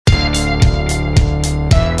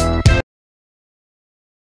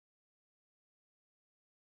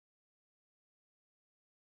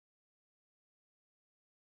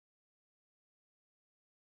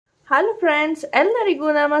Hello friends, ಎಲ್ಲರಿಗೂ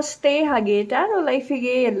ನಮಸ್ತೆ. ಹಾಗೆ ಟ್ಯಾರೋ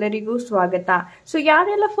ಲೈಫಿಗೆ ಎಲ್ಲರಿಗೂ ಸ್ವಾಗತ. ಸೊ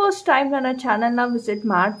ಯಾರೆಲ್ಲ ಫಸ್ಟ್ ಟೈಮ್ ನನ್ನ ಚಾನಲ್ನ ವಿಸಿಟ್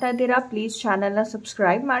ಮಾಡ್ತಾ ಇದ್ದೀರಾ, ಪ್ಲೀಸ್ ಚಾನಲ್ನ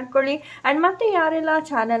ಸಬ್ಸ್ಕ್ರೈಬ್ ಮಾಡ್ಕೊಳ್ಳಿ. ಆ್ಯಂಡ್ ಮತ್ತೆ ಯಾರೆಲ್ಲ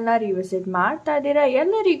ಚಾನಲ್ನ ರಿವಿಸಿಟ್ ಮಾಡ್ತಾ ಇದ್ದೀರಾ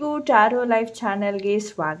ಎಲ್ಲರಿಗೂ ಟ್ಯಾರೋ ಲೈಫ್ ಚಾನಲ್ಗೆ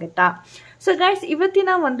ಸ್ವಾಗತ. ಸೊ ಗೈಸ್,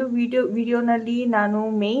 ಇವತ್ತಿನ ಒಂದು ವಿಡಿಯೋನಲ್ಲಿ ನಾನು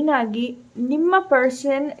ಮೇಯ್ನ್ ಆಗಿ ನಿಮ್ಮ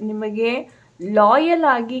ಪರ್ಸನ್ ನಿಮಗೆ ಲಾಯಲ್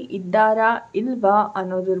ಆಗಿ ಇದ್ದಾರಾ ಇಲ್ವಾ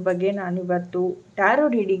ಅನ್ನೋದ್ರ ಬಗ್ಗೆ ನಾನಿವತ್ತು ಟ್ಯಾರೋ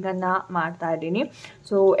ರೀಡಿಂಗನ್ನು ಮಾಡ್ತಾ ಇದ್ದೀನಿ.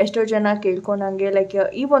 ಸೊ ಎಷ್ಟೋ ಜನ ಕೇಳ್ಕೊಂಡಂಗೆ ಲೈಕ್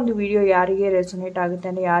ಈ ಒಂದು ವಿಡಿಯೋ ಯಾರಿಗೆ ರೆಸೊನೇಟ್ ಆಗುತ್ತೆ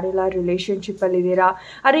ಅಂದರೆ ಯಾರೆಲ್ಲ ರಿಲೇಷನ್ಶಿಪ್ಪಲ್ಲಿದ್ದೀರಾ,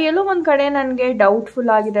 ಆದರೆ ಎಲ್ಲೋ ಒಂದು ಕಡೆ ನನಗೆ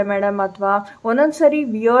ಡೌಟ್ಫುಲ್ ಆಗಿದೆ ಮೇಡಮ್, ಅಥವಾ ಒಂದೊಂದ್ಸರಿ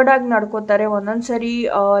ವಿಯರ್ಡ್ ಆಗಿ ನಡ್ಕೋತಾರೆ, ಒಂದೊಂದ್ಸರಿ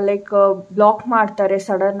ಲೈಕ್ ಬ್ಲಾಕ್ ಮಾಡ್ತಾರೆ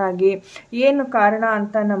ಸಡನ್ ಆಗಿ, ಏನು ಕಾರಣ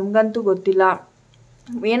ಅಂತ ನಮಗಂತೂ ಗೊತ್ತಿಲ್ಲ,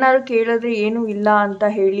 ಏನಾದ್ರು ಕೇಳಿದ್ರೆ ಏನೂ ಇಲ್ಲ ಅಂತ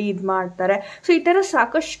ಹೇಳಿ ಇದು ಮಾಡ್ತಾರೆ. ಸೊ ಈ ಥರ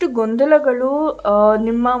ಸಾಕಷ್ಟು ಗೊಂದಲಗಳು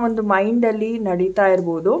ನಿಮ್ಮ ಒಂದು ಮೈಂಡಲ್ಲಿ ನಡೀತಾ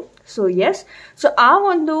ಇರ್ಬೋದು. ಸೊ ಎಸ್, ಸೊ ಆ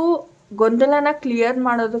ಒಂದು ಗೊಂದಲನ ಕ್ಲಿಯರ್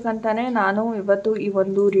ಮಾಡೋದಕ್ಕಂತಾನೆ ನಾನು ಇವತ್ತು ಈ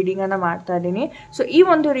ಒಂದು ರೀಡಿಂಗನ್ನು ಮಾಡ್ತಾ ಇದ್ದೀನಿ. ಸೊ ಈ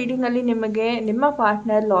ಒಂದು ರೀಡಿಂಗಲ್ಲಿ ನಿಮಗೆ ನಿಮ್ಮ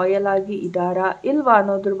ಪಾರ್ಟ್ನರ್ ಲಾಯಲ್ ಆಗಿ ಇದ್ದಾರಾ ಇಲ್ವಾ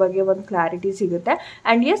ಅನ್ನೋದ್ರ ಬಗ್ಗೆ ಒಂದು ಕ್ಲಾರಿಟಿ ಸಿಗುತ್ತೆ.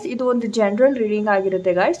 ಆ್ಯಂಡ್ ಎಸ್, ಇದು ಒಂದು ಜನರಲ್ ರೀಡಿಂಗ್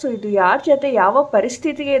ಆಗಿರುತ್ತೆ ಗಾಯ್ಸ್. ಸೊ ಇದು ಯಾರ ಜೊತೆ ಯಾವ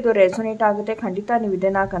ಪರಿಸ್ಥಿತಿಗೆ ಇದು ರೆಸೊನೇಟ್ ಆಗುತ್ತೆ ಖಂಡಿತ ನೀವು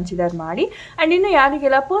ಇದನ್ನು ಕನ್ಸಿಡರ್ ಮಾಡಿ. ಆ್ಯಂಡ್ ಇನ್ನು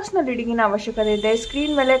ಯಾರಿಗೆಲ್ಲ ಪರ್ಸ್ನಲ್ ರೀಡಿಂಗಿನ ಅವಶ್ಯಕತೆ ಇದೆ,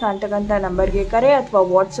 ಸ್ಕ್ರೀನ್ ಮೇಲೆ ಕಾಣ್ತಕ್ಕಂಥ ನಂಬರ್ಗೆ ಕರೆ ಅಥವಾ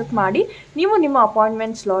ವಾಟ್ಸಪ್ ಮಾಡಿ ನೀವು ನಿಮ್ಮ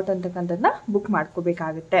ಅಪಾಯಿಂಟ್ಮೆಂಟ್ ಸ್ಲಾಟ್ ಅಂತಕ್ಕಂಥದ್ದನ್ನ ಬುಕ್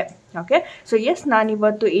ಮಾಡ್ಕೋಬೇಕಾಗುತ್ತೆ. ಓಕೆ, ಸೊ ಎಸ್,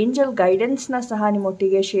 ನಾನಿವತ್ತು ಏಂಜಲ್ ಗೈಡೆನ್ಸ್ನ ಸಹ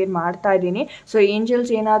ನಿಮ್ಮೊಟ್ಟಿಗೆ ಶೇರ್ ಮಾಡ್ತಾ ಇದ್ದೀನಿ. ಸೊ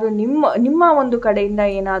ಏಂಜಲ್ಸ್ ಏನಾದರೂ ನಿಮ್ಮ ಒಂದು ಕಡೆಯಿಂದ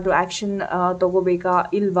ಏನಾದರೂ ಆ್ಯಕ್ಷನ್ ತಗೋಬೇಕಾ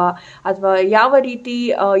ಇಲ್ವಾ, ಅಥವಾ ಯಾವ ರೀತಿ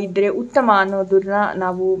ಇದ್ದರೆ ಉತ್ತಮ ಅನ್ನೋದನ್ನ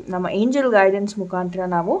ನಾವು ನಮ್ಮ ಏಂಜಲ್ ಗೈಡೆನ್ಸ್ ಮುಖಾಂತರ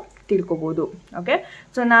ನಾವು ತಿಳ್ಕೊಬೋದು. ಓಕೆ,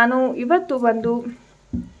 ಸೊ ನಾನು ಇವತ್ತು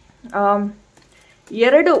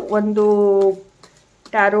ಎರಡು ಒಂದು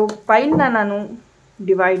ಟ್ಯಾರೋ ಪೈಲ್ನ ನಾನು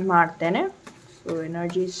ಡಿವೈಡ್ ಮಾಡ್ತೇನೆ. ಸೊ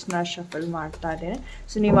ಎನರ್ಜೀಸ್ನ ಶಫಲ್ ಮಾಡ್ತಾ ಇದ್ದೇನೆ.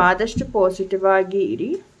 ಸೊ ನೀವು ಆದಷ್ಟು ಪಾಸಿಟಿವ್ ಆಗಿ ಇರಿ.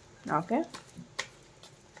 ಓಕೆ,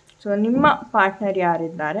 ಸೊ ನಿಮ್ಮ ಪಾರ್ಟ್ನರ್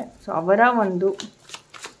ಯಾರಿದ್ದಾರೆ, ಸೊ ಅವರ ಒಂದು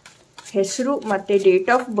ಹೆಸರು ಮತ್ತು ಡೇಟ್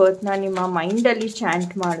ಆಫ್ ಬರ್ತ್ನ ನಿಮ್ಮ ಮೈಂಡಲ್ಲಿ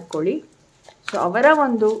ಚಾಂಟ್ ಮಾಡ್ಕೊಳ್ಳಿ. ಸೊ ಅವರ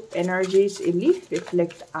ಒಂದು ಎನರ್ಜೀಸ್ ಇಲ್ಲಿ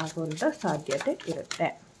ರಿಫ್ಲೆಕ್ಟ್ ಆಗುವಂಥ ಸಾಧ್ಯತೆ ಇರುತ್ತೆ.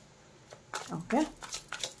 ಓಕೆ,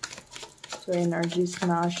 ಸೊ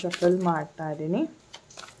ಎನರ್ಜೀಸ್ನ ಶಫಲ್ ಮಾಡ್ತಾ ಇದ್ದೀನಿ.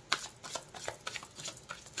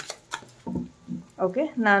 ಓಕೆ,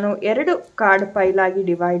 ನಾನು ಎರಡು ಕಾರ್ಡ್ ಪೈಲಾಗಿ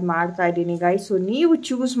ಡಿವೈಡ್ ಮಾಡ್ತಾ ಇದ್ದೀನಿ ಗೈಸ್. ಸೊ ನೀವು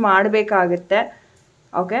ಚೂಸ್ ಮಾಡಬೇಕಾಗತ್ತೆ.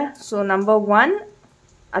 ಓಕೆ, ಸೊ ನಂಬರ್ 1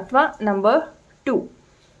 ಅಥವಾ ನಂಬರ್ 2.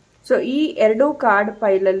 ಸೊ ಈ ಎರಡು ಕಾರ್ಡ್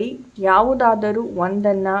ಪೈಲಲ್ಲಿ ಯಾವುದಾದರೂ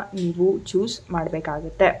ಒಂದನ್ನು ನೀವು ಚೂಸ್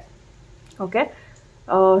ಮಾಡಬೇಕಾಗತ್ತೆ. ಓಕೆ,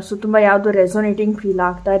 ಸೊ ತುಂಬ ಯಾವುದು ರೆಸೊನೇಟಿಂಗ್ ಫೀಲ್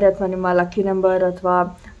ಆಗ್ತಾ ಇದೆ, ಅಥವಾ ನಿಮ್ಮ ಲಕ್ಕಿ ನಂಬರ್ ಅಥವಾ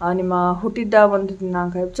ನಿಮ್ಮ ಹುಟ್ಟಿದ ಒಂದು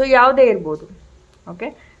ದಿನಾಂಕ, ಸೊ ಯಾವುದೇ ಇರ್ಬೋದು. ಓಕೆ,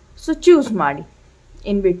 ಸೊ ಚೂಸ್ ಮಾಡಿ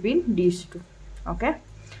in between these two. Okay,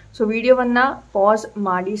 so ವಿಡಿಯೋವನ್ನು ಪಾಸ್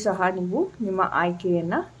ಮಾಡಿ ಸಹ ನೀವು ನಿಮ್ಮ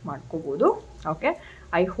ಆಯ್ಕೆಯನ್ನು ಮಾಡ್ಕೋಬೋದು. Okay,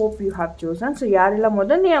 I hope you have chosen. So ಯಾರೆಲ್ಲ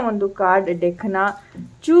ಮೊದಲನೆಯ ಒಂದು ಕಾರ್ಡ್ ಡೆಕ್ನ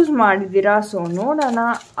ಚೂಸ್ ಮಾಡಿದ್ದೀರಾ, ಸೊ ನೋಡೋಣ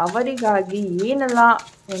ಅವರಿಗಾಗಿ ಏನೆಲ್ಲ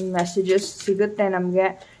ಒಂದು ಮೆಸೇಜಸ್ ಸಿಗುತ್ತೆ ನಮಗೆ.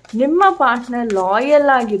 ನಿಮ್ಮ ಪಾರ್ಟ್ನರ್ ಲಾಯಲ್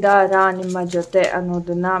ಆಗಿದ್ದಾರಾ ನಿಮ್ಮ ಜೊತೆ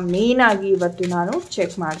ಅನ್ನೋದನ್ನು ಮೇಯ್ನಾಗಿ ಇವತ್ತು ನಾನು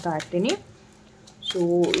ಚೆಕ್ ಮಾಡ್ತಾ ಇರ್ತೀನಿ. ಸೊ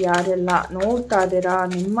ಯಾರೆಲ್ಲ ನೋಡ್ತಾ ಇದ್ದೀರಾ,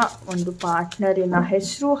 ನಿಮ್ಮ ಒಂದು ಪಾರ್ಟ್ನರಿನ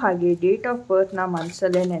ಹೆಸರು ಹಾಗೆ ಡೇಟ್ ಆಫ್ ಬರ್ತ್ನ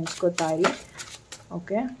ಮನಸ್ಸಲ್ಲೇ ನೆನೆಸ್ಕೋತಾ ಇರಿ.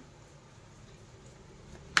 Okay,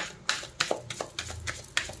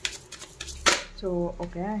 so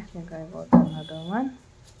okay, I got another one.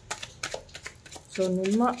 So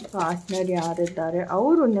ನಿಮ್ಮ ಪಾರ್ಟ್ನರ್ ಯಾರಿದ್ದಾರೆ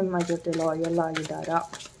ಅವರು ನಿಮ್ಮ ಜೊತೆ ಲಾಯಲ್ ಆಗಿದ್ದಾರಾ?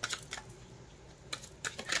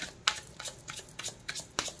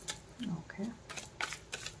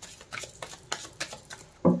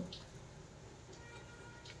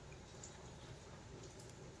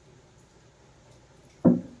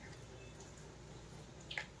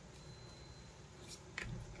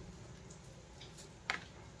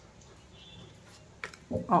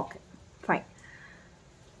 Okay, fine.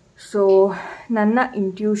 ಸೊ ನನ್ನ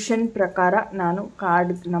ಇಂಟ್ಯೂಷನ್ ಪ್ರಕಾರ ನಾನು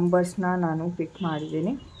ಕಾರ್ಡ್ ನಂಬರ್ಸ್ನ ನಾನು ಪಿಕ್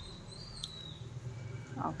ಮಾಡಿದ್ದೀನಿ.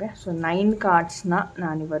 ಓಕೆ, ಸೊ 9 ಕಾರ್ಡ್ಸ್ನ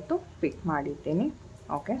ನಾನಿವತ್ತು ಪಿಕ್ ಮಾಡಿದ್ದೀನಿ.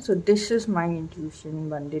 Okay, so this is my intuition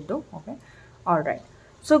ಬಂದಿದ್ದು. Okay, all right.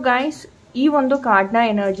 So guys, ಈ ಒಂದು ಕಾರ್ಡ್ನ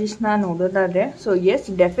ಎನರ್ಜೀಸ್ನ ನೋಡೋದಾದರೆ, so S,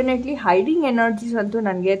 definitely hiding energies ಅಂತೂ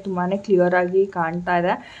ನನಗೆ ತುಂಬಾ ಕ್ಲಿಯರ್ ಆಗಿ ಕಾಣ್ತಾ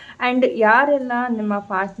ಇದೆ. ಆ್ಯಂಡ್ ಯಾರೆಲ್ಲ ನಿಮ್ಮ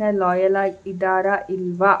ಪಾರ್ಟ್ನರ್ ಲಾಯಲ್ ಆಗಿ ಇದ್ದಾರಾ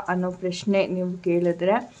ಇಲ್ವಾ ಅನ್ನೋ ಪ್ರಶ್ನೆ ನೀವು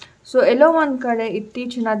ಕೇಳಿದ್ರೆ, ಸೊ ಎಲ್ಲೋ ಒಂದು ಕಡೆ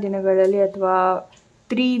ಇತ್ತೀಚಿನ ದಿನಗಳಲ್ಲಿ ಅಥವಾ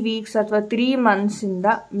 3 ವೀಕ್ಸ್ ಅಥವಾ 3 ಮಂತ್ಸಿಂದ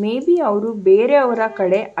ಮೇ ಬಿ ಅವರು ಬೇರೆಯವರ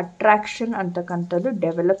ಕಡೆ ಅಟ್ರಾಕ್ಷನ್ ಅಂತಕ್ಕಂಥದ್ದು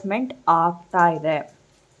ಡೆವಲಪ್ಮೆಂಟ್ ಆಗ್ತಾ ಇದೆ.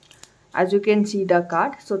 As you can see the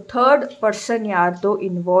card, so third person ಯಾರ್ದೋ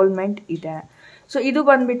ಇನ್ವಾಲ್ವ್ಮೆಂಟ್ ಇದೆ. ಸೊ ಇದು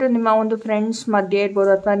ಬಂದ್ಬಿಟ್ಟು ನಿಮ್ಮ ಒಂದು ಫ್ರೆಂಡ್ಸ್ ಮಧ್ಯೆ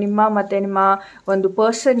ಇರ್ಬೋದು, ಅಥವಾ ನಿಮ್ಮ ಮತ್ತು ನಿಮ್ಮ ಒಂದು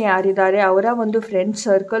ಪರ್ಸನ್ ಯಾರಿದ್ದಾರೆ ಅವರ ಒಂದು ಫ್ರೆಂಡ್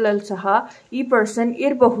ಸರ್ಕಲಲ್ಲಿ ಸಹ ಈ ಪರ್ಸನ್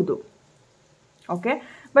ಇರಬಹುದು. ಓಕೆ,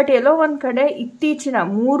 ಬಟ್ ಎಲ್ಲೋ ಒಂದು ಕಡೆ ಇತ್ತೀಚಿನ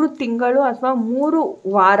 3 ತಿಂಗಳು ಅಥವಾ 3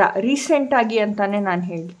 ವಾರ ರೀಸೆಂಟಾಗಿ ಅಂತಾನೆ ನಾನು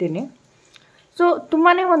ಹೇಳ್ತೀನಿ. ಸೊ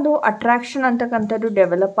ತುಂಬಾ ಒಂದು ಅಟ್ರಾಕ್ಷನ್ ಅಂತಕ್ಕಂಥದ್ದು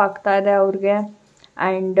ಡೆವಲಪ್ ಆಗ್ತಾ ಇದೆ ಅವ್ರಿಗೆ.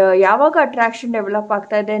 ಆ್ಯಂಡ್ ಯಾವಾಗ ಅಟ್ರಾಕ್ಷನ್ ಡೆವಲಪ್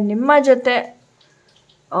ಆಗ್ತಾ ಇದೆ, ನಿಮ್ಮ ಜೊತೆ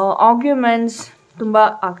ಆರ್ಗ್ಯುಮೆಂಟ್ಸ್ ತುಂಬ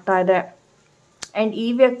ಆಗ್ತಾ ಇದೆ. ಆ್ಯಂಡ್ ಈ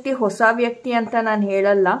ವ್ಯಕ್ತಿ ಹೊಸ ವ್ಯಕ್ತಿ ಅಂತ ನಾನು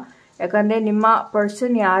ಹೇಳಲ್ಲ, ಯಾಕಂದರೆ ನಿಮ್ಮ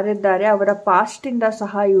ಪರ್ಸನ್ ಯಾರಿದ್ದಾರೆ ಅವರ ಪಾಸ್ಟಿಂದ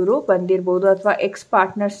ಸಹ ಇವರು ಬಂದಿರ್ಬೋದು, ಅಥವಾ ಎಕ್ಸ್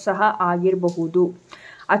ಪಾರ್ಟ್ನರ್ಸ್ ಸಹ ಆಗಿರಬಹುದು,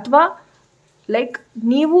 ಅಥವಾ ಲೈಕ್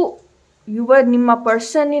ನೀವು ನಿಮ್ಮ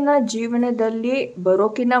ಪರ್ಸನ್ನಿನ ಜೀವನದಲ್ಲಿ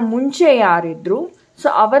ಬರೋಕ್ಕಿಂತ ಮುಂಚೆ ಯಾರಿದ್ರು ಸೊ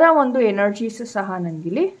ಅವರ ಒಂದು ಎನರ್ಜೀಸ್ ಸಹ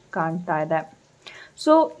ನನಗಿಲ್ಲಿ ಕಾಣ್ತಾ ಇದೆ.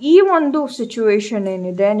 ಸೊ ಈ ಒಂದು ಸಿಚುವೇಶನ್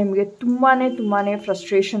ಏನಿದೆ ನಿಮಗೆ ತುಂಬಾ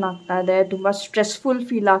ಫ್ರಸ್ಟ್ರೇಷನ್ ಆಗ್ತಾ ಇದೆ, ತುಂಬ ಸ್ಟ್ರೆಸ್ಫುಲ್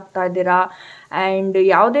ಫೀಲ್ ಆಗ್ತಾ ಇದ್ದೀರಾ. ಆ್ಯಂಡ್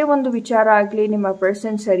ಯಾವುದೇ ಒಂದು ವಿಚಾರ ಆಗಲಿ ನಿಮ್ಮ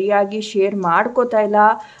ಪರ್ಸನ್ ಸರಿಯಾಗಿ ಶೇರ್ ಮಾಡ್ಕೋತಾ ಇಲ್ಲ.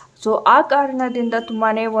 ಸೊ ಆ ಕಾರಣದಿಂದ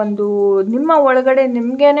ತುಂಬಾ ಒಂದು ನಿಮ್ಮ ಒಳಗಡೆ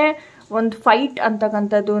ನಿಮಗೇನೆ ಒಂದು ಫೈಟ್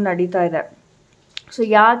ಅಂತಕ್ಕಂಥದ್ದು ನಡೀತಾ ಇದೆ. ಸೊ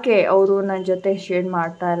ಯಾಕೆ ಅವರು ನನ್ನ ಜೊತೆ ಶೇರ್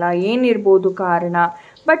ಮಾಡ್ತಾ ಇಲ್ಲ, ಏನಿರ್ಬೋದು ಕಾರಣ?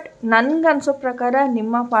 ಬಟ್ ನನಗನ್ಸೋ ಪ್ರಕಾರ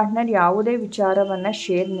ನಿಮ್ಮ ಪಾರ್ಟ್ನರ್ ಯಾವುದೇ ವಿಚಾರವನ್ನು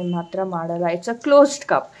ಶೇರ್ ನಿಮ್ಮ ಹತ್ರ ಮಾಡಲ್ಲ. It's a closed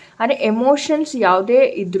cup. ಅಂದರೆ ಎಮೋಷನ್ಸ್ ಯಾವುದೇ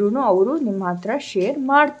ಇದ್ರೂ ಅವರು ನಿಮ್ಮ ಹತ್ರ ಶೇರ್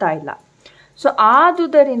ಮಾಡ್ತಾ ಇಲ್ಲ. ಸೊ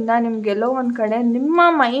ಆದುದರಿಂದ ನಿಮಗೆಲ್ಲೋ ಒಂದು ಕಡೆ ನಿಮ್ಮ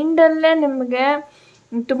ಮೈಂಡಲ್ಲೇ ನಿಮಗೆ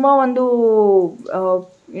ತುಂಬ ಒಂದು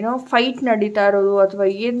ಫೈಟ್ ನಡೀತಾ ಇರೋದು, ಅಥವಾ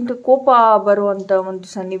ಏನು ಕೋಪ ಬರುವಂಥ ಒಂದು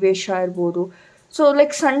ಸನ್ನಿವೇಶ ಇರ್ಬೋದು. ಸೊ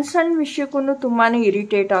ಲೈಕ್ ಸಣ್ಣ ವಿಷಯಕ್ಕೂ ತುಂಬಾ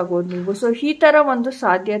ಇರಿಟೇಟ್ ಆಗೋದು ನೀವು. ಸೊ ಈ ಥರ ಒಂದು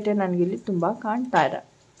ಸಾಧ್ಯತೆ ನನಗಿಲ್ಲಿ ತುಂಬ ಕಾಣ್ತಾ ಇದೆ.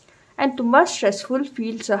 ಆ್ಯಂಡ್ ತುಂಬ ಸ್ಟ್ರೆಸ್ಫುಲ್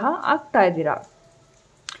ಫೀಲ್ ಸಹ ಆಗ್ತಾ ಇದ್ದೀರಾ.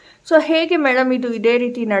 ಸೊ ಹೇಗೆ ಮೇಡಮ್ ಇದು ಇದೇ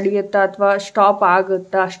ರೀತಿ ನಡೆಯುತ್ತಾ ಅಥವಾ ಸ್ಟಾಪ್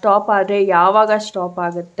ಆಗುತ್ತಾ? ಸ್ಟಾಪ್ ಆದರೆ ಯಾವಾಗ ಸ್ಟಾಪ್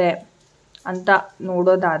ಆಗುತ್ತೆ ಅಂತ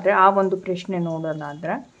ನೋಡೋದಾದರೆ, ಆ ಒಂದು ಪ್ರಶ್ನೆ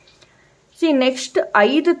ನೋಡೋದಾದರೆ, ನೆಕ್ಸ್ಟ್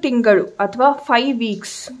 5 ತಿಂಗಳು ಅಥವಾ 5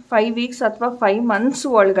 ವೀಕ್ಸ್ ಅಥವಾ 5 ಮಂತ್ಸ್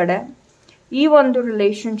ಒಳಗಡೆ ಈ ಒಂದು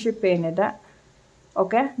ರಿಲೇಷನ್ಶಿಪ್ ಏನಿದೆ,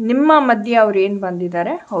 ಓಕೆ, ನಿಮ್ಮ ಮಧ್ಯೆ ಅವ್ರು ಏನು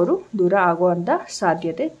ಬಂದಿದ್ದಾರೆ ಅವರು ದೂರ ಆಗುವಂಥ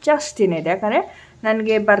ಸಾಧ್ಯತೆ ಜಾಸ್ತಿನೇ ಇದೆ. ಯಾಕಂದರೆ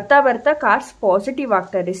ನನಗೆ ಬರ್ತಾ ಕಾರ್ಡ್ಸ್ ಪಾಸಿಟಿವ್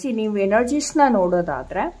ಆಗ್ತಾ ಇದೆ. ನೀವು ಎನರ್ಜೀಸ್ನ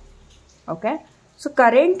ನೋಡೋದಾದರೆ, ಓಕೆ, ಸೊ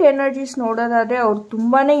ಕರೆಂಟ್ ಎನರ್ಜೀಸ್ ನೋಡೋದಾದರೆ ಅವ್ರು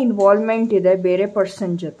ತುಂಬಾ ಇನ್ವಾಲ್ವ್ಮೆಂಟ್ ಇದೆ ಬೇರೆ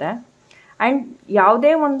ಪರ್ಸನ್ ಜೊತೆ. ಆ್ಯಂಡ್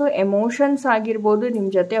ಯಾವುದೇ ಒಂದು ಎಮೋಷನ್ಸ್ ಆಗಿರ್ಬೋದು ನಿಮ್ಮ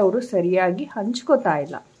ಜೊತೆ ಅವರು ಸರಿಯಾಗಿ ಹಂಚ್ಕೋತಾ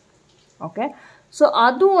ಇಲ್ಲ. ಓಕೆ, ಸೊ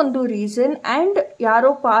ಅದು ಒಂದು ರೀಸನ್. ಆ್ಯಂಡ್ ಯಾರೋ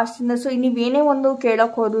ಪಾಸ್ಟಿಂದ, ಸೊ ನೀವೇನೇ ಒಂದು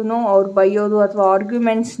ಕೇಳೋಕೆ ಹೋದ್ರೂ ಅವ್ರು ಬೈಯೋದು ಅಥವಾ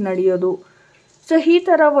ಆರ್ಗ್ಯುಮೆಂಟ್ಸ್ ನಡೆಯೋದು, ಸೊ ಈ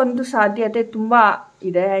ಥರ ಒಂದು ಸಾಧ್ಯತೆ ತುಂಬ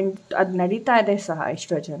ಇದೆ. ಆ್ಯಂಡ್ ಅದು ನಡೀತಾ ಇದೆ ಸಹ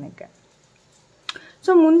ಎಷ್ಟೋ ಜನಕ್ಕೆ.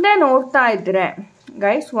 ಸೊ ಮುಂದೆ ನೋಡ್ತಾ ಇದ್ದರೆ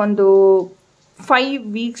ಗೈಸ್, ಒಂದು 5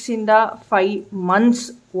 ವೀಕ್ಸಿಂದ 5 ಮಂತ್ಸ್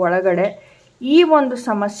ಒಳಗಡೆ ಈ ಒಂದು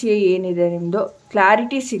ಸಮಸ್ಯೆ ಏನಿದೆ ನಿಮ್ಮದು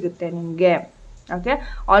ಕ್ಲಾರಿಟಿ ಸಿಗುತ್ತೆ ನಿಮಗೆ. ಓಕೆ,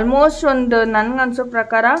 ಆಲ್ಮೋಸ್ಟ್ ಒಂದು ನನಗನ್ಸೋ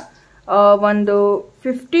ಪ್ರಕಾರ ಒಂದು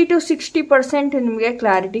 50 to 60% ನಿಮಗೆ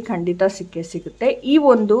ಕ್ಲಾರಿಟಿ ಖಂಡಿತ ಸಿಗುತ್ತೆ ಈ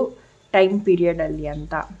ಒಂದು ಟೈಮ್ ಪೀರಿಯಡಲ್ಲಿ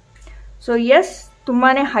ಅಂತ. ಸೊ ಎಸ್, ತುಂಬಾ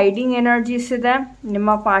ಹೈಡಿಂಗ್ ಎನರ್ಜೀಸ್ ಇದೆ ನಿಮ್ಮ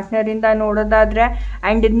ಪಾರ್ಟ್ನರಿಂದ ನೋಡೋದಾದರೆ.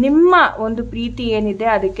 ಆ್ಯಂಡ್ ನಿಮ್ಮ ಒಂದು ಪ್ರೀತಿ ಏನಿದೆ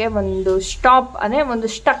ಅದಕ್ಕೆ ಒಂದು ಸ್ಟಾಪ್, ಅಂದರೆ ಒಂದು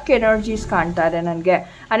ಸ್ಟಕ್ ಎನರ್ಜೀಸ್ ಕಾಣ್ತಾ ಇದೆ ನನಗೆ.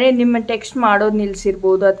 ಅಂದರೆ ನಿಮ್ಮ ಟೆಕ್ಸ್ಟ್ ಮಾಡೋದು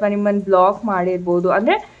ನಿಲ್ಲಿಸಿರ್ಬೋದು, ಅಥವಾ ನಿಮ್ಮನ್ನು ಬ್ಲಾಕ್ ಮಾಡಿರ್ಬೋದು.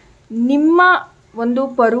 ಅಂದರೆ ನಿಮ್ಮ ಒಂದು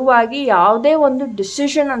ಪರವಾಗಿ ಯಾವುದೇ ಒಂದು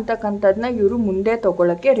ಡಿಸಿಷನ್ ಅಂತಕ್ಕಂಥದ್ದನ್ನ ಇವರು ಮುಂದೆ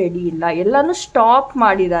ತಗೊಳ್ಳೋಕ್ಕೆ ರೆಡಿ ಇಲ್ಲ. ಎಲ್ಲನೂ ಸ್ಟಾಪ್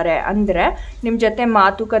ಮಾಡಿದ್ದಾರೆ. ಅಂದರೆ ನಿಮ್ಮ ಜೊತೆ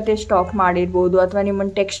ಮಾತುಕತೆ ಸ್ಟಾಪ್ ಮಾಡಿರ್ಬೋದು, ಅಥವಾ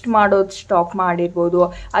ನಿಮ್ಮನ್ನು ಟೆಕ್ಸ್ಟ್ ಮಾಡೋದು ಸ್ಟಾಪ್ ಮಾಡಿರ್ಬೋದು,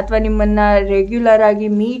 ಅಥವಾ ನಿಮ್ಮನ್ನು ರೆಗ್ಯುಲರ್ ಆಗಿ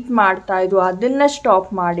ಮೀಟ್ ಮಾಡ್ತಾ ಇದ್ರು ಅದನ್ನು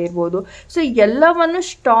ಸ್ಟಾಪ್ ಮಾಡಿರ್ಬೋದು. ಸೊ ಎಲ್ಲವನ್ನು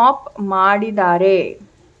ಸ್ಟಾಪ್ ಮಾಡಿದ್ದಾರೆ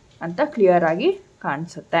ಅಂತ ಕ್ಲಿಯರ್ ಆಗಿ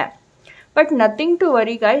ಕಾಣಿಸುತ್ತೆ. But nothing to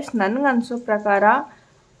worry guys. ನನಗನ್ಸೋ ಪ್ರಕಾರ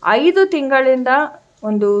 5 ತಿಂಗಳಿಂದ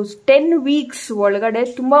ಒಂದು 10 ವೀಕ್ಸ್ ಒಳಗಡೆ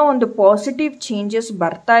ತುಂಬ ಒಂದು ಪಾಸಿಟಿವ್ ಚೇಂಜಸ್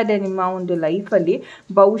ಬರ್ತಾ ಇದೆ ನಿಮ್ಮ ಒಂದು ಲೈಫಲ್ಲಿ.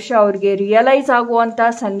 ಬಹುಶಃ ಅವ್ರಿಗೆ ರಿಯಲೈಸ್ ಆಗುವಂಥ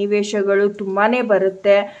ಸನ್ನಿವೇಶಗಳು ತುಂಬಾ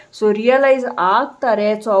ಬರುತ್ತೆ. ಸೊ ರಿಯಲೈಸ್ ಆಗ್ತಾರೆ.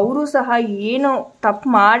 ಸೊ ಅವರು ಸಹ ಏನು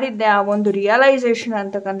ತಪ್ಪು ಮಾಡಿದ್ದೆ ಆ ಒಂದು ರಿಯಲೈಸೇಷನ್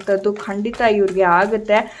ಅಂತಕ್ಕಂಥದ್ದು ಖಂಡಿತ ಇವ್ರಿಗೆ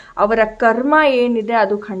ಆಗುತ್ತೆ. ಅವರ ಕರ್ಮ ಏನಿದೆ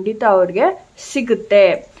ಅದು ಖಂಡಿತ ಅವ್ರಿಗೆ ಸಿಗುತ್ತೆ.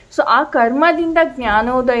 ಸೊ ಆ ಕರ್ಮದಿಂದ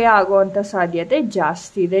ಜ್ಞಾನೋದಯ ಆಗುವಂಥ ಸಾಧ್ಯತೆ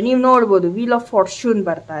ಜಾಸ್ತಿ ಇದೆ. ನೀವು ನೋಡ್ಬೋದು ವೀಲ್ ಆಫ್ ಫಾರ್ಚೂನ್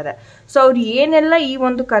ಬರ್ತಾ ಇದೆ. ಸೊ ಅವ್ರು ಏನೆಲ್ಲ ಈ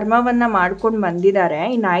ಒಂದು ಕರ್ಮವನ್ನು ಮಾಡ್ಕೊಂಡು ಬಂದಿದ್ದಾರೆ,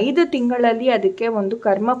 ಇನ್ನು 5 ತಿಂಗಳಲ್ಲಿ ಅದಕ್ಕೆ ಒಂದು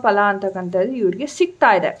ಕರ್ಮ ಫಲ ಅಂತಕ್ಕಂಥದ್ದು ಇವ್ರಿಗೆ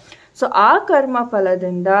ಸಿಗ್ತಾ ಇದೆ. ಸೊ ಆ ಕರ್ಮ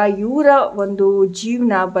ಫಲದಿಂದ ಇವರ ಒಂದು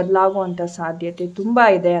ಜೀವನ ಬದಲಾಗುವಂಥ ಸಾಧ್ಯತೆ ತುಂಬ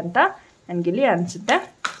ಇದೆ ಅಂತ ನನಗಿಲ್ಲಿ ಅನಿಸುತ್ತೆ.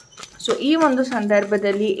 ಸೊ ಈ ಒಂದು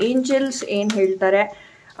ಸಂದರ್ಭದಲ್ಲಿ ಏಂಜಲ್ಸ್ ಏನು ಹೇಳ್ತಾರೆ,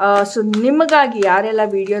 ಸೊ ನಿಮಗಾಗಿ ಯಾರೆಲ್ಲ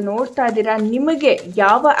ವಿಡಿಯೋ ನೋಡ್ತಾ ಇದ್ದೀರಾ, ನಿಮಗೆ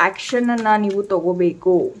ಯಾವ ಆ್ಯಕ್ಷನನ್ನು ನೀವು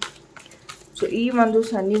ತಗೋಬೇಕು, ಸೊ ಈ ಒಂದು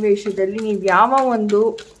ಸನ್ನಿವೇಶದಲ್ಲಿ ನೀವು ಯಾವ ಒಂದು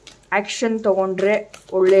ಆ್ಯಕ್ಷನ್ ತಗೊಂಡ್ರೆ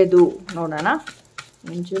ಒಳ್ಳೆಯದು ನೋಡೋಣ.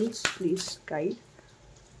 Angels please guide.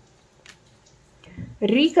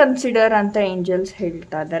 ರೀಕನ್ಸಿಡರ್ ಅಂತ ಏಂಜಲ್ಸ್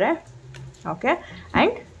ಹೇಳ್ತಾ ಇದ್ದಾರೆ. Okay,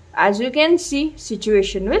 and as you can see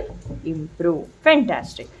situation will improve.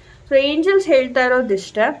 Fantastic. So angels ಹೇಳ್ತಾ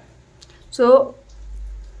ಇರೋದಿಷ್ಟ. ಸೊ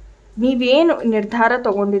ನೀವೇನು ನಿರ್ಧಾರ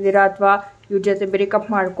ತಗೊಂಡಿದ್ದೀರಾ, ಅಥವಾ ಇವ್ರ ಜೊತೆ ಬ್ರೇಕಪ್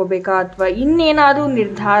ಮಾಡ್ಕೋಬೇಕಾ, ಅಥವಾ ಇನ್ನೇನಾದರೂ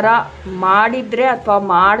ನಿರ್ಧಾರ ಮಾಡಿದರೆ ಅಥವಾ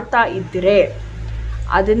ಮಾಡ್ತಾ ಇದ್ದರೆ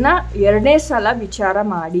ಅದನ್ನು 2ನೇ ಸಲ ವಿಚಾರ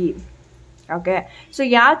ಮಾಡಿ. ಓಕೆ, ಸೊ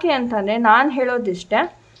ಯಾಕೆ ಅಂತಂದರೆ ನಾನು ಹೇಳೋದಿಷ್ಟೇ,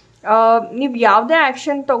 ನೀವು ಯಾವುದೇ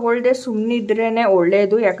ಆ್ಯಕ್ಷನ್ ತೊಗೊಳ್ದೆ ಸುಮ್ಮನಿದ್ರೇ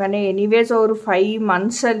ಒಳ್ಳೆಯದು. ಯಾಕಂದರೆ ಎನಿವೇಸ್ ಅವರು 5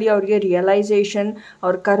 ಮಂತ್ಸಲ್ಲಿ ಅವ್ರಿಗೆ ರಿಯಲೈಸೇಷನ್,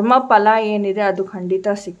 ಅವ್ರ ಕರ್ಮ ಫಲ ಏನಿದೆ ಅದು ಖಂಡಿತ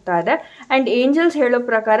ಸಿಗ್ತಾ ಇದೆ. ಆ್ಯಂಡ್ ಏಂಜಲ್ಸ್ ಹೇಳೋ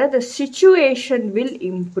ಪ್ರಕಾರ the situation will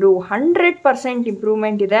improve. 100%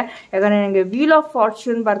 improvement ಇದೆ. ಯಾಕಂದರೆ ನನಗೆ ವೀಲ್ ಆಫ್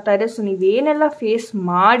ಫಾರ್ಚೂನ್ ಬರ್ತಾ ಇದೆ. ಸೊ ನೀವೇನೆಲ್ಲ ಫೇಸ್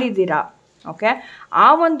ಮಾಡಿದ್ದೀರಾ, ಓಕೆ, ಆ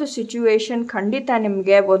ಒಂದು ಸಿಚುವೇಶನ್ ಖಂಡಿತ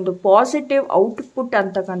ನಿಮಗೆ ಒಂದು ಪಾಸಿಟಿವ್ ಔಟ್ಪುಟ್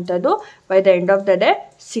ಅಂತಕ್ಕಂಥದ್ದು by the end of the day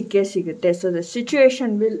ಸಿಕ್ಕೇ ಸಿಗುತ್ತೆ. So the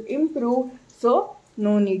situation will improve. So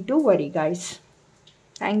no need to worry guys.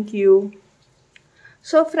 Thank you.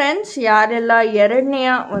 So friends, ಯಾರೆಲ್ಲ 2ನೇ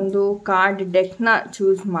ಒಂದು ಕಾರ್ಡ್ ಡೆಕ್ನ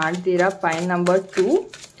ಚೂಸ್ ಮಾಡ್ತೀರಾ, ಪೈಲ್ ನಂಬರ್ 2.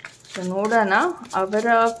 ಸೊ ನೋಡೋಣ ಅವರ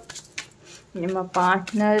ನಿಮ್ಮ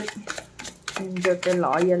ಪಾರ್ಟ್ನರ್ ನಿಮ್ಮ ಜೊತೆ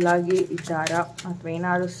ಲಾಯಲ್ ಆಗಿ ಇದ್ದಾರಾ, ಅಥವಾ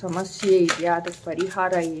ಏನಾದರೂ ಸಮಸ್ಯೆ ಇದೆಯಾ, ಅದಕ್ಕೆ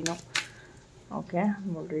ಪರಿಹಾರ ಏನು. Okay,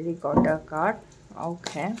 already got a card.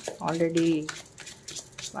 Okay, already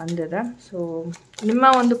ಬಂದಿದೆ. ಸೊ ನಿಮ್ಮ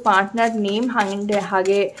ಒಂದು ಪಾರ್ಟ್ನರ್ ನೇಮ್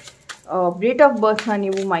ಹಾಗೆ ಡೇಟ್ ಆಫ್ ಬರ್ತ್ನ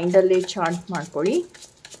ನೀವು ಮೈಂಡಲ್ಲಿ ಚಾರ್ಟ್ ಮಾಡ್ಕೊಳ್ಳಿ.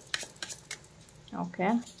 ಓಕೆ,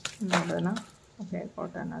 ನೋಡೋಣ. Okay,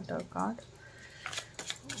 got another card.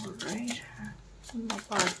 All right, ನಿಮ್ಮ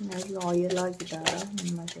ಪಾರ್ಟ್ನರ್ ಲಾಯಲ್ ಆಗಿದ್ದಾರಾ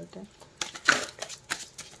ನಿಮ್ಮ ಜೊತೆ.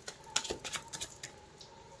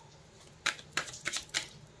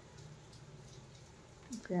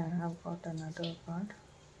 Okay, I have got another card,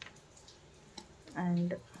 and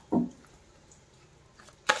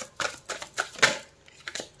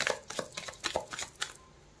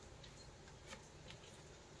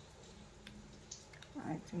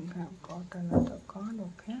I think I've got another card.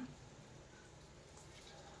 Okay,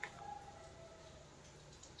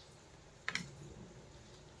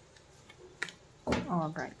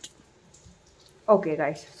 all right. Okay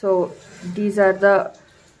guys, so these are the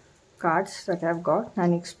cards that I've got.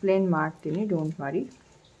 ನಾನು explain ಮಾಡ್ತೀನಿ, don't worry.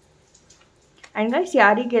 And guys,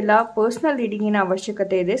 ಯಾರಿಗೆಲ್ಲ personal ರೀಡಿಂಗಿನ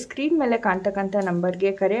ಅವಶ್ಯಕತೆ ಇದೆ, screen ಮೇಲೆ ಕಾಣ್ತಕ್ಕಂಥ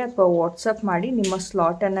ನಂಬರ್ಗೆ ಕರೆ ಅಥವಾ WhatsApp ಮಾಡಿ ನಿಮ್ಮ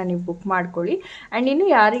ಸ್ಲಾಟನ್ನು ನೀವು ಬುಕ್ ಮಾಡ್ಕೊಳ್ಳಿ. ಆ್ಯಂಡ್ ಇನ್ನು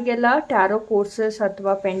ಯಾರಿಗೆಲ್ಲ ಟ್ಯಾರೋ ಕೋರ್ಸಸ್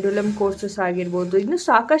ಅಥವಾ ಪೆಂಡುಲಮ್ ಕೋರ್ಸಸ್ ಆಗಿರ್ಬೋದು, ಇನ್ನು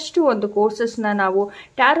ಸಾಕಷ್ಟು ಒಂದು ಕೋರ್ಸಸ್ನ ನಾವು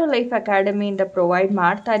ಟ್ಯಾರೋ ಲೈಫ್ ಅಕಾಡೆಮಿಯಿಂದ ಪ್ರೊವೈಡ್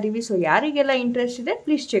ಮಾಡ್ತಾ ಇದ್ದೀವಿ. ಸೊ ಯಾರಿಗೆಲ್ಲ ಇಂಟ್ರೆಸ್ಟ್ ಇದೆ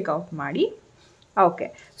ಪ್ಲೀಸ್ ಚೆಕ್ಔಟ್ ಮಾಡಿ. Okay,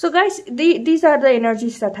 so guys, these are the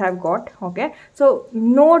energies that I have got. Okay, so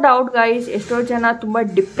no doubt guys, ಎಷ್ಟೋ ಜನ ತುಂಬ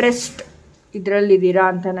ಡಿಪ್ರೆಸ್ಡ್ ಇದರಲ್ಲಿದ್ದೀರಾ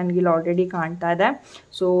ಅಂತ ನನಗಿಲ್ಲಿ ಆಲ್ರೆಡಿ ಕಾಣ್ತಾ ಇದೆ.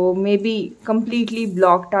 So may be completely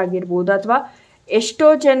blocked ಆಗಿರ್ಬೋದು, ಅಥವಾ ಎಷ್ಟೋ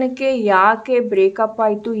ಜನಕ್ಕೆ ಯಾಕೆ ಬ್ರೇಕಪ್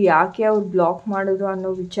ಆಯಿತು, ಯಾಕೆ ಅವ್ರು ಬ್ಲಾಕ್ ಮಾಡಿದ್ರು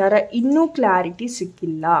ಅನ್ನೋ ವಿಚಾರ ಇನ್ನೂ ಕ್ಲಾರಿಟಿ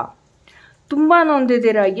ಸಿಕ್ಕಿಲ್ಲ. ತುಂಬ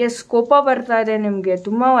ನೊಂದಿದ್ದೀರಾ. ಎಸ್, ಕೋಪ ಬರ್ತಾ ಇದೆ ನಿಮಗೆ,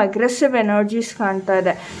 ತುಂಬ ಅಗ್ರೆಸಿವ್ ಎನರ್ಜೀಸ್ ಕಾಣ್ತಾ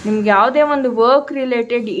ಇದೆ. ನಿಮ್ಗೆ ಯಾವುದೇ ಒಂದು ವರ್ಕ್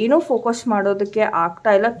ರಿಲೇಟೆಡ್ ಏನೂ ಫೋಕಸ್ ಮಾಡೋದಕ್ಕೆ ಆಗ್ತಾ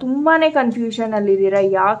ಇಲ್ಲ. ತುಂಬಾ ಕನ್ಫ್ಯೂಷನಲ್ಲಿದ್ದೀರಾ,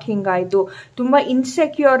 ಯಾಕೆ ಹಿಂಗಾಯಿತು, ತುಂಬ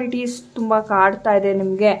ಇನ್ಸೆಕ್ಯೂರಿಟೀಸ್ ತುಂಬ ಕಾಡ್ತಾ ಇದೆ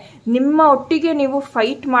ನಿಮಗೆ. ನಿಮ್ಮ ಒಟ್ಟಿಗೆ ನೀವು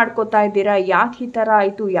ಫೈಟ್ ಮಾಡ್ಕೋತಾ ಇದ್ದೀರಾ, ಯಾಕೆ ಈ ಥರ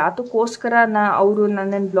ಆಯಿತು, ಯಾತಕ್ಕೋಸ್ಕರ ಅವರು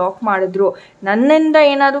ನನ್ನನ್ನು ಬ್ಲಾಕ್ ಮಾಡಿದ್ರು, ನನ್ನಿಂದ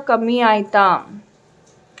ಏನಾದರೂ ಕಮ್ಮಿ ಆಯಿತಾ.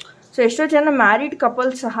 ಸೊ ಎಷ್ಟೋ ಜನ ಮ್ಯಾರಿಡ್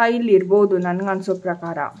ಕಪಲ್ ಸಹ ಇಲ್ಲಿ ಇರ್ಬೋದು ನನಗನ್ಸೋ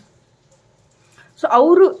ಪ್ರಕಾರ. ಸೊ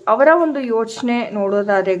ಅವರ ಒಂದು ಯೋಚನೆ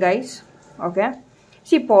ನೋಡೋದಾದರೆ ಗೈಸ್, ಓಕೆ,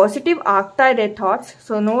 ಸಿ ಪಾಸಿಟಿವ್ ಆಗ್ತಾ ಇದೆ thoughts.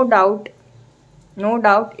 So no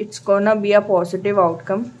doubt it's gonna be a positive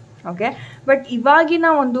outcome. Okay, but ಇವಾಗಿನ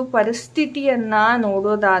ಒಂದು ಪರಿಸ್ಥಿತಿಯನ್ನು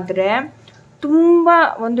ನೋಡೋದಾದರೆ ತುಂಬ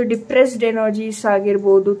ಒಂದು ಡಿಪ್ರೆಸ್ಡ್ ಎನರ್ಜೀಸ್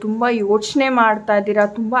ಆಗಿರ್ಬೋದು, ತುಂಬ ಯೋಚನೆ ಮಾಡ್ತಾ ಇದ್ದೀರಾ,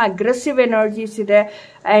 ತುಂಬ ಅಗ್ರೆಸಿವ್ ಎನರ್ಜೀಸ್ ಇದೆ.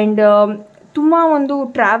 ಆ್ಯಂಡ್ ತುಂಬ ಒಂದು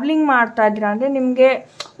ಟ್ರಾವೆಲಿಂಗ್ ಮಾಡ್ತಾ ಇದ್ದೀರಾ, ಅಂದರೆ ನಿಮಗೆ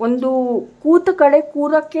ಒಂದು ಕೂತ ಕಡೆ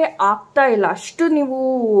ಕೂರಕ್ಕೆ ಆಗ್ತಾ ಇಲ್ಲ, ಅಷ್ಟು ನೀವು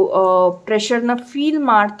ಪ್ರೆಷರ್ನ ಫೀಲ್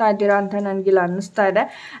ಮಾಡ್ತಾ ಇದ್ದೀರಾ ಅಂತ ನನಗಿಲ್ಲ ಅನ್ನಿಸ್ತಾ ಇದೆ.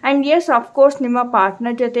 ಆ್ಯಂಡ್ ಎಸ್, ಅಫ್ಕೋರ್ಸ್ ನಿಮ್ಮ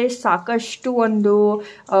ಪಾರ್ಟ್ನರ್ ಜೊತೆ ಸಾಕಷ್ಟು ಒಂದು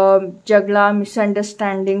ಜಗಳ,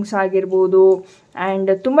 ಮಿಸ್ಅಂಡರ್ಸ್ಟ್ಯಾಂಡಿಂಗ್ಸ್ ಆಗಿರ್ಬೋದು,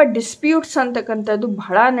 ಆ್ಯಂಡ್ ತುಂಬ ಡಿಸ್ಪ್ಯೂಟ್ಸ್ ಅಂತಕ್ಕಂಥದ್ದು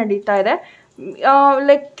ಬಹಳ ನಡೀತಾ ಇದೆ.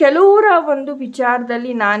 ಲೈಕ್ ಕೆಲವರ ಒಂದು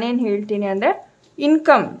ವಿಚಾರದಲ್ಲಿ ನಾನೇನು ಹೇಳ್ತೀನಿ ಅಂದರೆ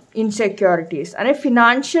ಇನ್ಕಮ್ ಇನ್ಸೆಕ್ಯೂರಿಟೀಸ್, ಅಂದರೆ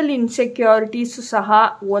ಫಿನಾನ್ಷಿಯಲ್ ಇನ್ಸೆಕ್ಯೂರಿಟೀಸ್ ಸಹ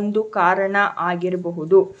ಒಂದು ಕಾರಣ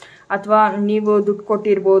ಆಗಿರಬಹುದು. ಅಥವಾ ನೀವು ದುಡ್ಡು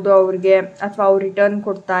ಕೊಟ್ಟಿರ್ಬೋದು ಅವ್ರಿಗೆ, ಅಥವಾ ಅವ್ರು ರಿಟರ್ನ್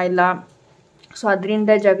ಕೊಡ್ತಾ ಇಲ್ಲ, ಸೊ ಅದರಿಂದ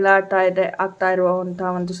ಜಗಳ ಆಗ್ತಾ ಇರುವಂಥ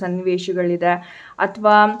ಒಂದು ಸನ್ನಿವೇಶಗಳಿದೆ.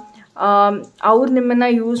 ಅಥವಾ ಅವ್ರು ನಿಮ್ಮನ್ನು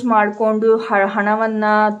ಯೂಸ್ ಮಾಡಿಕೊಂಡು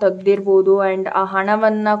ಹಣವನ್ನು ತೆಗ್ದಿರ್ಬೋದು, ಆ್ಯಂಡ್ ಆ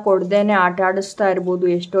ಹಣವನ್ನು ಕೊಡ್ದೇನೆ ಆಟ ಆಡಿಸ್ತಾ ಇರ್ಬೋದು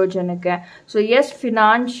ಎಷ್ಟೋ ಜನಕ್ಕೆ. ಸೊ ಎಸ್,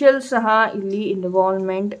 ಫಿನಾನ್ಷಿಯಲ್ ಸಹ ಇಲ್ಲಿ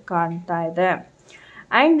ಇನ್ವಾಲ್ವ್ಮೆಂಟ್ ಕಾಣ್ತಾ ಇದೆ.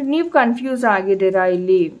 ಆ್ಯಂಡ್ ನೀವು ಕನ್ಫ್ಯೂಸ್ ಆಗಿದ್ದೀರಾ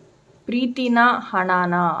ಇಲ್ಲಿ ಪ್ರೀತಿನ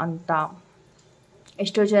ಹಣನ ಅಂತ.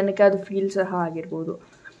 ಎಷ್ಟೋ ಜನಕ್ಕೆ ಅದು ಫೀಲ್ ಸಹ ಆಗಿರ್ಬೋದು.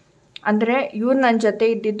 ಅಂದರೆ ಇವ್ರು ನನ್ನ ಜೊತೆ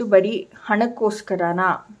ಇದ್ದಿದ್ದು ಬರೀ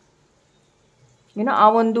ಹಣಕ್ಕೋಸ್ಕರನಾ, ಏನೋ ಆ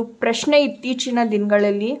ಒಂದು ಪ್ರಶ್ನೆ ಇತ್ತೀಚಿನ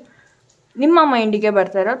ದಿನಗಳಲ್ಲಿ ನಿಮ್ಮ ಮೈಂಡಿಗೆ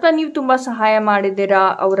ಬರ್ತಾರ, ಅಥವಾ ನೀವು ತುಂಬ ಸಹಾಯ ಮಾಡಿದ್ದೀರಾ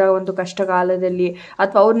ಅವರ ಒಂದು ಕಷ್ಟಕಾಲದಲ್ಲಿ,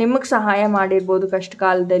 ಅಥವಾ ಅವ್ರು ನಿಮಗೆ ಸಹಾಯ ಮಾಡಿರ್ಬೋದು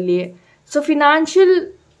ಕಷ್ಟಕಾಲದಲ್ಲಿ. ಸೊ ಫಿನಾನ್ಷಿಯಲ್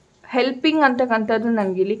ಹೆಲ್ಪಿಂಗ್ ಅಂತಕ್ಕಂಥದ್ದು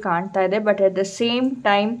ನನಗಿಲ್ಲಿ ಕಾಣ್ತಾ ಇದೆ. But at the same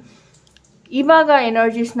time ಇವಾಗ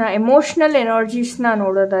ಎನರ್ಜೀಸ್ನ, ಎಮೋಷ್ನಲ್ ಎನರ್ಜೀಸ್ನ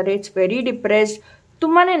ನೋಡೋದಾದ್ರೆ ಇಟ್ಸ್ ವೆರಿ ಡಿಪ್ರೆಸ್ಡ್.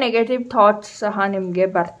 ತುಂಬಾ ನೆಗೆಟಿವ್ ಥಾಟ್ಸ್ ಸಹ ನಿಮಗೆ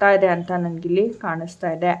ಬರ್ತಾ ಇದೆ ಅಂತ ನನಗಿಲ್ಲಿ ಕಾಣಿಸ್ತಾ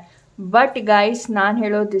ಇದೆ. ಬಟ್ ಗೈಸ್, ನಾನು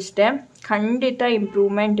ಹೇಳೋದಿಷ್ಟೇ, ಖಂಡಿತ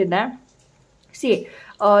ಇಂಪ್ರೂವ್ಮೆಂಟ್ ಇದೆ.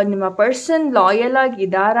 ನಿಮ್ಮ ಪರ್ಸನ್ ಲಾಯಲ್ ಆಗಿ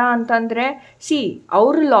ಇದ್ದಾರಾ ಅಂತಂದರೆ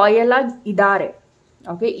ಅವರು ಲಾಯಲ್ ಆಗಿ ಇದ್ದಾರೆ.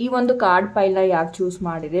 ಓಕೆ, ಈ ಒಂದು ಕಾರ್ಡ್ ಪೈಲ ಯಾರು ಚೂಸ್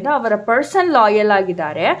ಮಾಡಿದ್ದೀರಾ ಅವರ ಪರ್ಸನ್ ಲಾಯಲ್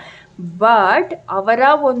ಆಗಿದ್ದಾರೆ. ಬಟ್ ಅವರ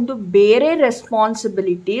ಒಂದು ಬೇರೆ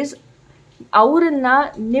ರೆಸ್ಪಾನ್ಸಿಬಿಲಿಟೀಸ್ ಅವರನ್ನ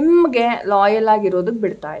ನಿಮಗೆ ಲಾಯಲ್ ಆಗಿರೋದಕ್ಕೆ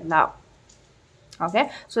ಬಿಡ್ತಾ ಇಲ್ಲ. ಓಕೆ,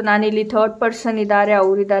 ಸೊ ನಾನಿಲ್ಲಿ ಥರ್ಡ್ ಪರ್ಸನ್ ಇದ್ದಾರೆ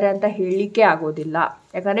ಅವರಿದ್ದಾರೆ ಅಂತ ಹೇಳಲಿಕ್ಕೆ ಆಗೋದಿಲ್ಲ.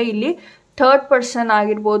 ಯಾಕಂದರೆ ಇಲ್ಲಿ ಥರ್ಡ್ ಪರ್ಸನ್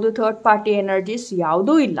ಆಗಿರ್ಬೋದು, ಥರ್ಡ್ ಪಾರ್ಟಿ ಎನರ್ಜೀಸ್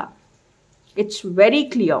ಯಾವುದೂ ಇಲ್ಲ. It's very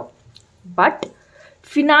clear. But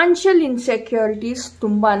financial insecurities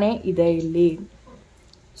ತುಂಬಾ ಇದೆ ಇಲ್ಲಿ.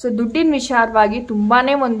 ಸೊ ದುಡ್ಡಿನ ವಿಚಾರವಾಗಿ ತುಂಬಾ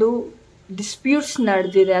ಒಂದು ಡಿಸ್ಪ್ಯೂಟ್ಸ್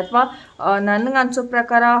ನಡೆದಿದೆ, ಅಥವಾ ನನಗನ್ಸೋ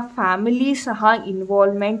ಪ್ರಕಾರ ಫ್ಯಾಮಿಲಿ ಸಹ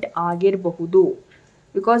ಇನ್ವಾಲ್ವ್ಮೆಂಟ್ ಆಗಿರಬಹುದು.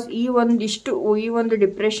 ಬಿಕಾಸ್ ಈ ಒಂದು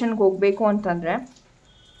ಡಿಪ್ರೆಷನ್ಗೆ ಹೋಗಬೇಕು ಅಂತಂದರೆ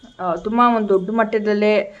ತುಂಬ ಒಂದು ದೊಡ್ಡ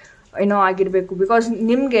ಮಟ್ಟದಲ್ಲೇ ಏನೋ ಆಗಿರಬೇಕು. ಬಿಕಾಸ್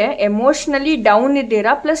ನಿಮಗೆ ಎಮೋಷ್ನಲಿ ಡೌನ್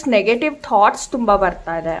ಇದ್ದೀರಾ, ಪ್ಲಸ್ ನೆಗೆಟಿವ್ ಥಾಟ್ಸ್ ತುಂಬ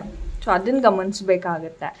ಬರ್ತಾ ಇದೆ. ಸೊ ಅದನ್ನು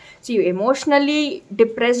ಗಮನಿಸಬೇಕಾಗತ್ತೆ. ಎಮೋಷ್ನಲಿ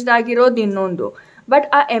ಡಿಪ್ರೆಸ್ಡ್ ಆಗಿರೋದು ಇನ್ನೊಂದು, ಬಟ್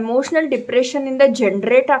ಆ ಎಮೋಷ್ನಲ್ ಡಿಪ್ರೆಷನ್ನಿಂದ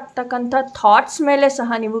ಜನ್ರೇಟ್ ಆಗ್ತಕ್ಕಂಥ ಥಾಟ್ಸ್ ಮೇಲೆ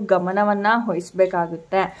ಸಹ ನೀವು ಗಮನವನ್ನು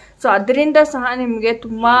ವಹಿಸಬೇಕಾಗುತ್ತೆ. ಸೊ ಅದರಿಂದ ಸಹ ನಿಮಗೆ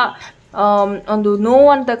ತುಂಬ ಒಂದು ನೋವು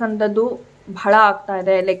ಅಂತಕ್ಕಂಥದ್ದು ಬಹಳ ಆಗ್ತಾ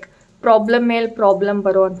ಇದೆ. ಲೈಕ್ ಪ್ರಾಬ್ಲಮ್ ಮೇಲೆ ಪ್ರಾಬ್ಲಮ್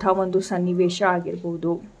ಬರುವಂಥ ಒಂದು ಸನ್ನಿವೇಶ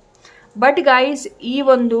ಆಗಿರ್ಬೋದು. ಬಟ್ ಗೈಸ್, ಈ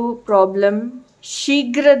ಒಂದು ಪ್ರಾಬ್ಲಮ್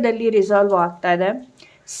ಶೀಘ್ರದಲ್ಲಿ ರಿಸಾಲ್ವ್ ಆಗ್ತಾ ಇದೆ.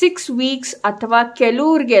 6 ವೀಕ್ಸ್ ಅಥವಾ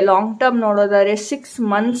ಕೆಲವ್ರಿಗೆ ಲಾಂಗ್ ಟರ್ಮ್ ನೋಡೋದಾದ್ರೆ 6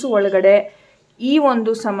 ಮಂತ್ಸ್ ಒಳಗಡೆ ಈ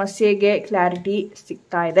ಒಂದು ಸಮಸ್ಯೆಗೆ ಕ್ಲಾರಿಟಿ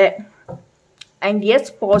ಸಿಗ್ತಾ ಇದೆ. ಆ್ಯಂಡ್ ಎಸ್,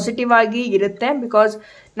 ಪಾಸಿಟಿವ್ ಆಗಿ ಇರುತ್ತೆ. ಬಿಕಾಸ್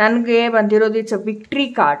ನನಗೆ ಬಂದಿರೋದು it's a victory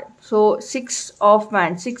card. So 6 of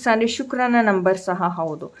ವ್ಯಾಂಡ್, 6 ಅಂದರೆ ಶುಕ್ರನ ನಂಬರ್ ಸಹ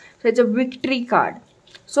ಹೌದು. So it's a victory card.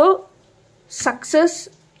 So success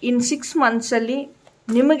in 6 ಮಂತ್ಸಲ್ಲಿ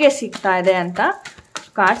ನಿಮಗೆ ಸಿಗ್ತಾ ಇದೆ ಅಂತ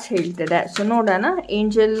ಕಾರ್ಡ್ಸ್ ಹೇಳ್ತಿದೆ. ಸೊ ನೋಡೋಣ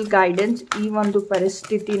ಏಂಜಲ್ ಗೈಡೆನ್ಸ್ ಈ ಒಂದು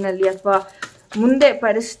ಪರಿಸ್ಥಿತಿನಲ್ಲಿ, ಅಥವಾ ಮುಂದೆ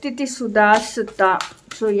ಪರಿಸ್ಥಿತಿ ಸುಧಾರಿಸುತ್ತಾ,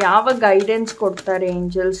 ಸೊ ಯಾವ ಗೈಡೆನ್ಸ್ ಕೊಡ್ತಾರೆ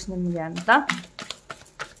ಏಂಜಲ್ಸ್ ನಿಮಗೆ ಅಂತ.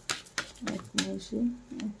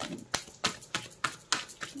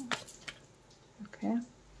 ಓಕೆ,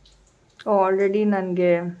 ಆಲ್ರೆಡಿ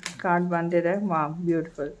ನನಗೆ ಕಾರ್ಡ್ ಬಂದಿದೆ. ವಾ,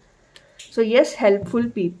 beautiful. So S, helpful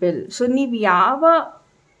people. So ನೀವು ಯಾವ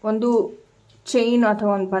ಒಂದು ಚೈನ್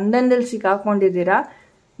ಅಥವಾ ಒಂದು ಬಂಧನದಲ್ಲಿ ಸಿಕ್ಕಾಕೊಂಡಿದ್ದೀರಾ,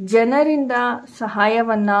 ಜನರಿಂದ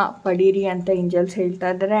ಸಹಾಯವನ್ನು ಪಡೀರಿ ಅಂತ ಏಂಜಲ್ಸ್ ಹೇಳ್ತಾ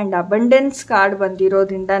ಇದ್ದಾರೆ. ಆ್ಯಂಡ್ ಅಬಂಡೆನ್ಸ್ ಕಾರ್ಡ್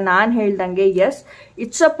ಬಂದಿರೋದ್ರಿಂದ ನಾನು ಹೇಳ್ದಂಗೆ S,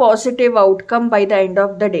 it's a positive outcome by the end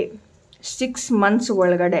of the day, 6 months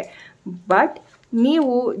ಒಳಗಡೆ. ಬಟ್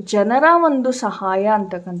ನೀವು ಜನರ ಒಂದು ಸಹಾಯ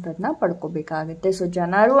ಅಂತಕ್ಕಂಥದ್ದನ್ನ ಪಡ್ಕೋಬೇಕಾಗುತ್ತೆ. ಸೊ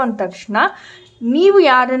ಜನರು ಅಂದ ತಕ್ಷಣ ನೀವು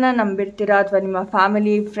ಯಾರನ್ನ ನಂಬಿರ್ತೀರಾ, ಅಥವಾ ನಿಮ್ಮ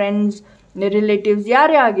ಫ್ಯಾಮಿಲಿ, ಫ್ರೆಂಡ್ಸ್, ರಿಲೇಟಿವ್ಸ್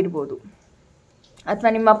ಯಾರೇ ಆಗಿರ್ಬೋದು, ಅಥವಾ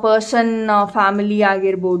ನಿಮ್ಮ ಪರ್ಸನ್ ಫ್ಯಾಮಿಲಿ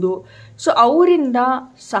ಆಗಿರ್ಬೋದು. ಸೊ ಅವರಿಂದ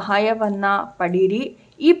ಸಹಾಯವನ್ನು ಪಡೀರಿ.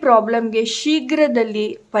 ಈ ಪ್ರಾಬ್ಲಮ್ಗೆ ಶೀಘ್ರದಲ್ಲಿ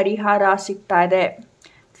ಪರಿಹಾರ ಸಿಗ್ತಾ ಇದೆ,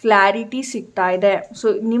 ಕ್ಲಾರಿಟಿ ಸಿಗ್ತಾ ಇದೆ. ಸೊ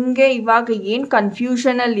ನಿಮಗೆ ಇವಾಗ ಏನು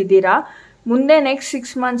ಕನ್ಫ್ಯೂಷನಲ್ಲಿದ್ದೀರಾ, ಮುಂದೆ ನೆಕ್ಸ್ಟ್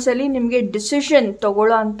 6 ಮಂತ್ಸಲ್ಲಿ ನಿಮಗೆ ಡಿಸಿಷನ್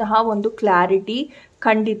ತಗೊಳ್ಳೋ ಅಂತಹ ಒಂದು ಕ್ಲಾರಿಟಿ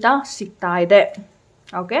ಖಂಡಿತ ಸಿಗ್ತಾ ಇದೆ.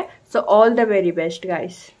 Okay, so all the very best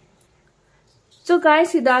guys. So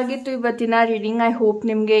guys, ಇದಾಗಿತ್ತು ಇವತ್ತಿನ ರೀಡಿಂಗ್. ಐ ಹೋಪ್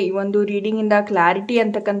ನಿಮಗೆ ಈ ಒಂದು ರೀಡಿಂಗಿಂದ ಕ್ಲಾರಿಟಿ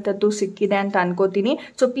ಅಂತಕ್ಕಂಥದ್ದು ಸಿಕ್ಕಿದೆ ಅಂತ ಅನ್ಕೋತೀನಿ.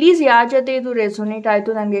 ಸೊ ಪ್ಲೀಸ್ ಯಾರ ಜೊತೆ ಇದು ರೆಸೊನೇಟ್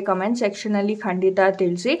ಆಯಿತು ನನಗೆ ಕಮೆಂಟ್ ಸೆಕ್ಷನಲ್ಲಿ ಖಂಡಿತ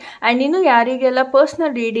ತಿಳಿಸಿ. ಆ್ಯಂಡ್ ಇನ್ನು ಯಾರಿಗೆಲ್ಲ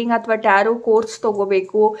ಪರ್ಸ್ನಲ್ ರೀಡಿಂಗ್ ಅಥವಾ ಟ್ಯಾರೋ ಕೋರ್ಸ್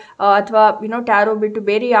ತೊಗೋಬೇಕು, ಅಥವಾ ಟ್ಯಾರೋ ಬಿಟ್ಟು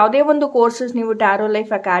ಬೇರೆ ಯಾವುದೇ ಒಂದು ಕೋರ್ಸಸ್ ನೀವು ಟ್ಯಾರೋ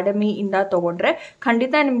ಲೈಫ್ ಅಕಾಡೆಮಿಯಿಂದ ತೊಗೊಂಡ್ರೆ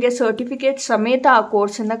ಖಂಡಿತ ನಿಮಗೆ ಸರ್ಟಿಫಿಕೇಟ್ ಸಮೇತ ಆ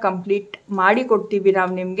ಕೋರ್ಸನ್ನು ಕಂಪ್ಲೀಟ್ ಮಾಡಿ ಕೊಡ್ತೀವಿ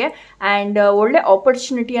ನಾವು ನಿಮಗೆ. ಆ್ಯಂಡ್ ಒಳ್ಳೆ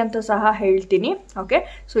ಆಪರ್ಚುನಿಟಿ ಅಂತ ಸಹ ಹೇಳ್ತೀನಿ. ಓಕೆ,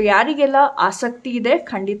 ಸೊ ಯಾರಿಗೆಲ್ಲ ಆಸಕ್ತಿ ಇದೆ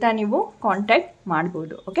ಖಂಡಿತ ನೀವು ಕಾಂಟ್ಯಾಕ್ಟ್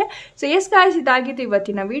ಮಾಡ್ಬೋದು. ಓಕೆ, ಸೊ ಎಸ್ ಗಾಯ್ಸ್, ಇದಾಗಿತ್ತು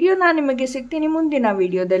ಇವತ್ತಿನ ವಿಡಿಯೋ. ನಾನು ನಿಮಗೆ ಸಿಗ್ತೀನಿ ಮುಂದಿನ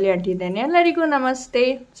ವಿಡಿಯೋದಲ್ಲಿ. ಅಂಟಿದ್ದೇನೆ ಎಲ್ಲರಿಗೂ ನಮಸ್ತೆ.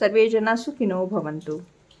 ಸರ್ವೇ ಜನ ಸುಖಿನೋ ಭವಂತು.